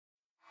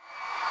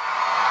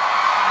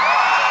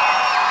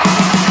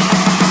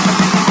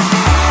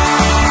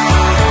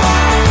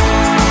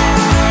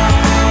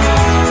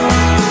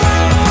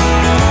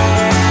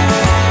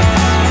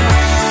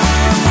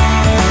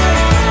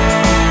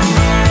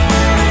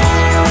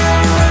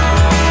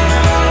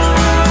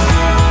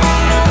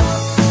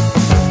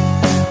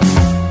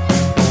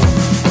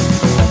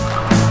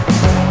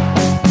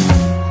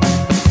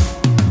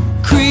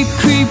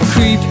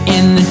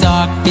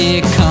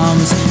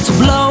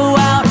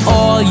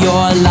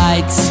your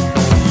lights.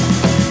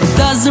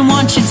 Doesn't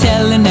want you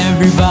telling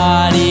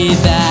everybody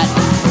that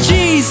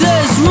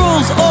Jesus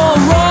rules all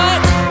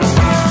right.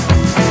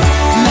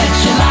 Let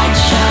your light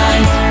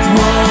shine,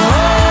 whoa.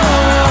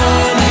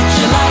 Let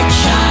your light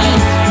shine,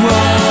 whoa.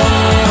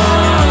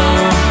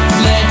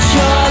 Let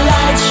your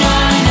light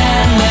shine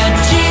and let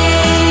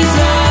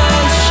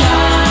Jesus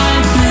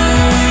shine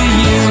through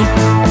you.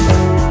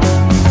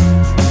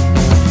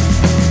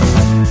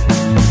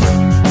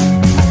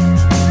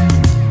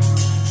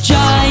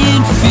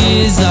 Giant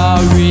fears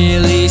are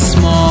really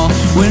small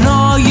when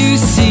all you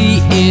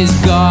see is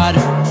God.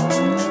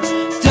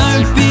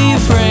 Don't be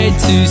afraid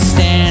to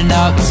stand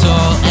up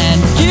tall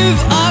and give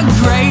a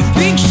great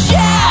big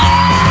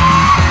shout.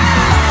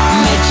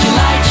 Let your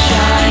light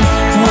shine,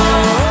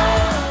 whoa.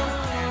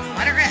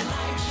 Let it rip.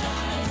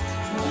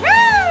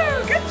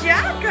 Woo! Good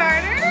job,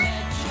 Carter.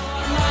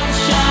 Light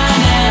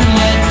shine and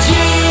let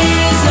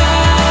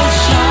Jesus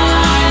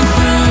shine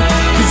through.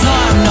 'Cause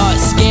I'm not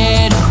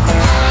scared.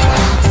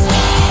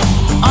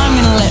 I'm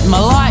gonna let my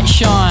light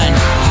shine.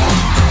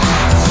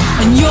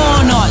 And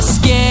you're not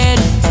scared.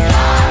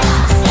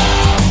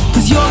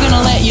 'Cause you're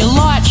gonna let your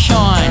light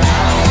shine.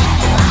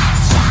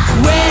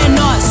 We're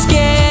not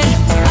scared.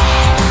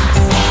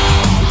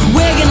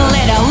 We're gonna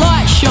let our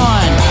light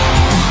shine.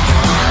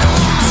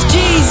 'Cause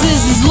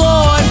Jesus is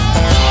Lord.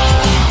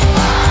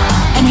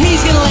 And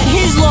He's gonna let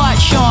His light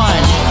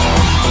shine.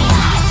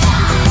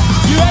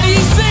 You ready?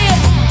 You see it?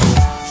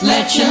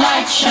 Let your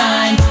light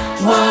shine.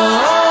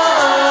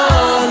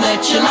 Whoa.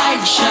 Let your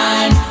light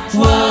shine.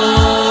 Whoa.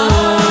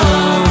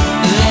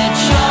 Let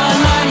your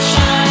light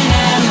shine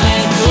and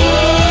let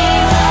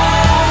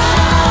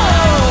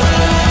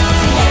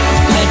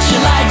let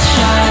your light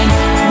shine.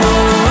 Whoa.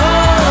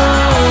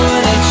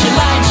 Let your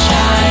light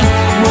shine.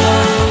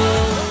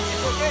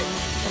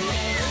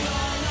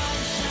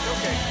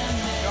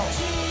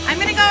 I'm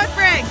gonna go with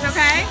Briggs,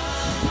 okay?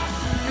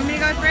 You want me to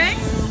go with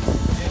Briggs?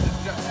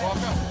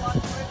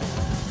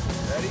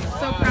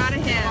 So proud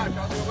of him.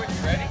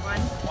 Ready?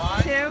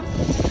 1, 2.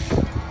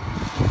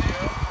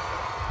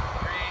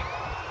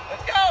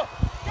 Let's go!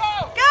 Go!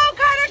 Go,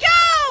 Carter,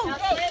 go!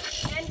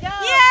 And go.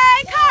 Yay,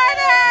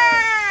 Carter!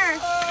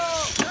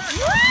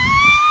 Woo!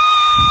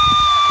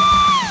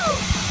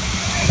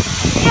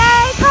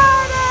 Yay,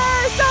 Carter!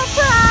 So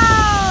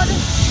proud!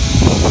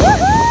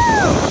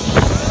 Woohoo!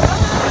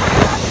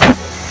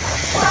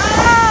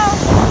 Wow!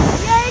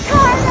 Yay,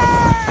 Carter!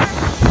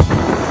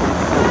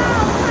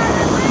 Wow,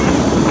 Carter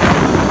wins!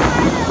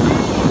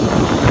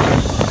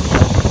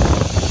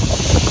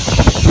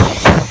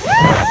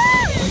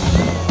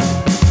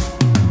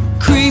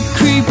 Creep,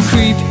 creep,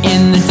 creep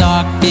in the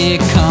dark, fear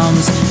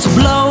comes to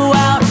blow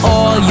out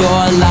all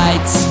your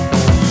lights.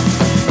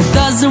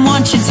 Doesn't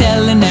want you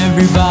telling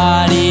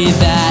everybody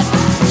that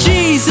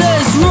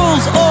Jesus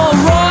rules all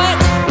right.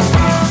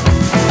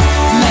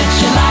 Let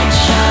your light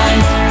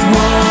shine,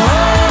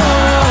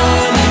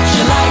 whoa. Let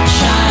your light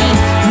shine,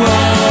 whoa.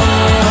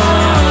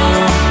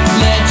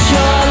 Let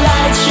your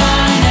light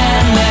shine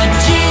and let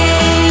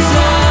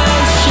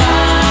Jesus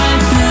shine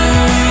through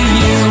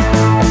you.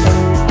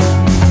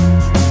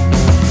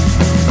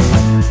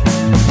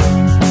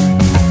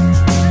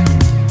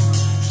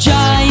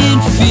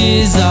 Giant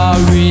fears are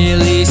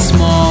really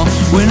small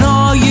when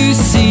all you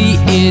see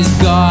is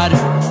God.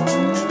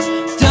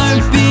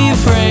 Don't be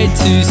afraid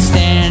to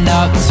stand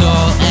up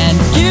tall and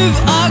give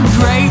a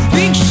great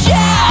big shout.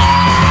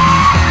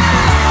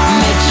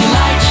 Let your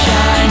light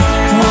shine,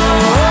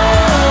 whoa.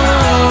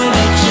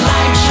 Let your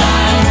light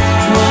shine,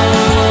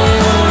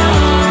 whoa.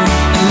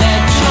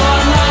 Let your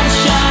light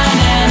shine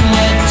and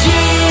let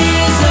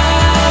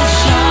Jesus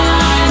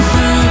shine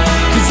through.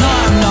 'Cause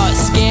I'm not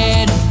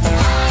scared.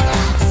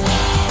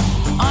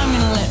 I'm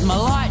gonna let my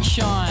light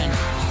shine.